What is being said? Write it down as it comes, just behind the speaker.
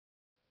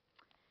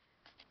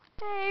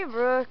Hey,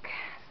 Brooke.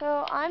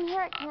 So I'm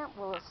here at Camp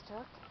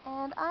Woollistook,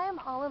 and I am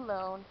all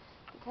alone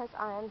because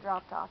I am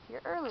dropped off here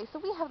early. So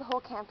we have the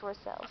whole camp to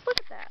ourselves. Look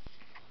at that.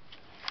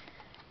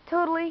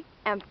 Totally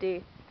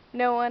empty.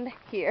 No one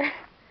here.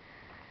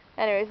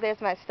 Anyways, there's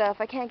my stuff.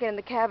 I can't get in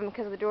the cabin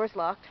because the door's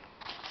locked.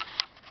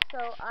 So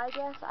I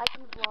guess I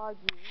can vlog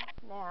you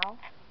now,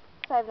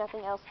 because I have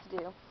nothing else to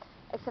do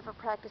except for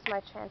practice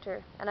my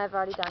chanter, and I've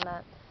already done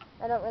that.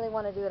 I don't really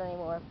want to do it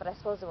anymore, but I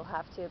suppose I will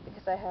have to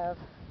because I have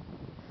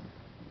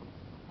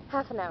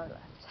half an hour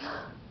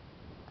left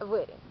of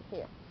waiting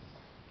here.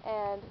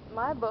 And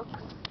my books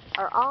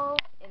are all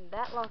in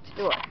that locked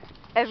door.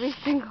 Every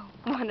single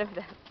one of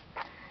them.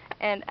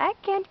 And I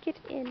can't get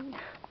in.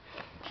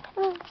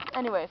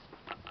 Anyways,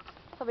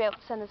 I'll be able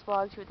to send this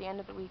vlog to you at the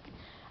end of the week.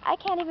 I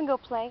can't even go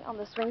play on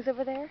the swings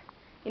over there.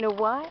 You know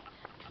why?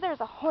 Because there's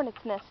a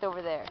hornet's nest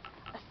over there.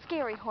 A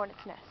scary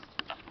hornet's nest.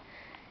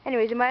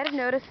 Anyways, you might have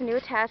noticed a new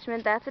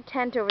attachment. That's a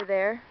tent over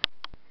there.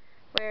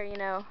 Where, you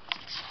know,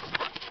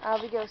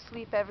 we go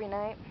sleep every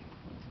night.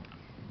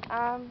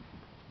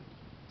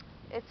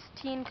 It's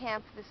teen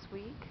camp this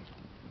week.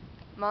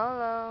 I'm all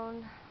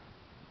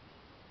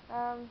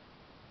alone.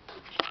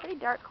 Pretty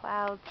dark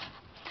clouds.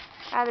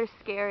 Rather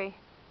scary.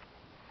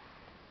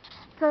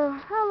 So,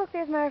 oh look,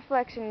 there's my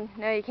reflection.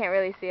 No, you can't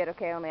really see it.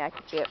 Okay, only I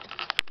can see it.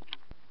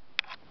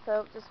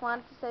 So, just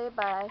wanted to say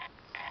bye.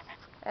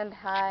 And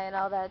hi and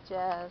all that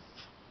jazz.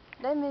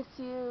 And I miss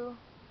you.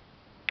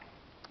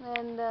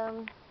 And,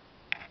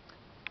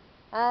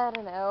 I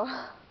don't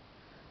know.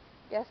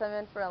 Guess I'm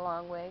in for a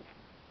long wait.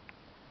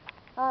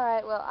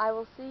 Alright, well, I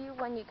will see you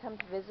when you come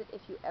to visit,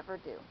 if you ever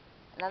do.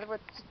 In other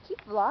words, just keep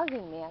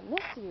vlogging me. I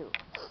miss you.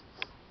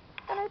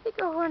 And I think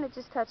a hornet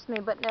just touched me,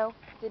 but no,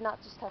 did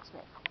not just touch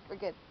me. We're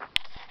good.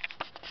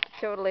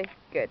 Totally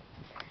good.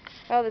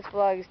 Oh, this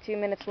vlog is 2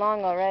 minutes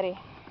long already.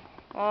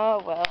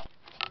 Oh, well.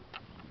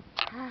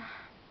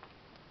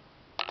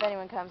 If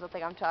anyone comes, they'll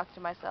think I'm talking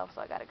to myself,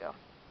 so I gotta go.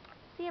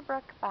 See ya,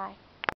 Brooke. Bye.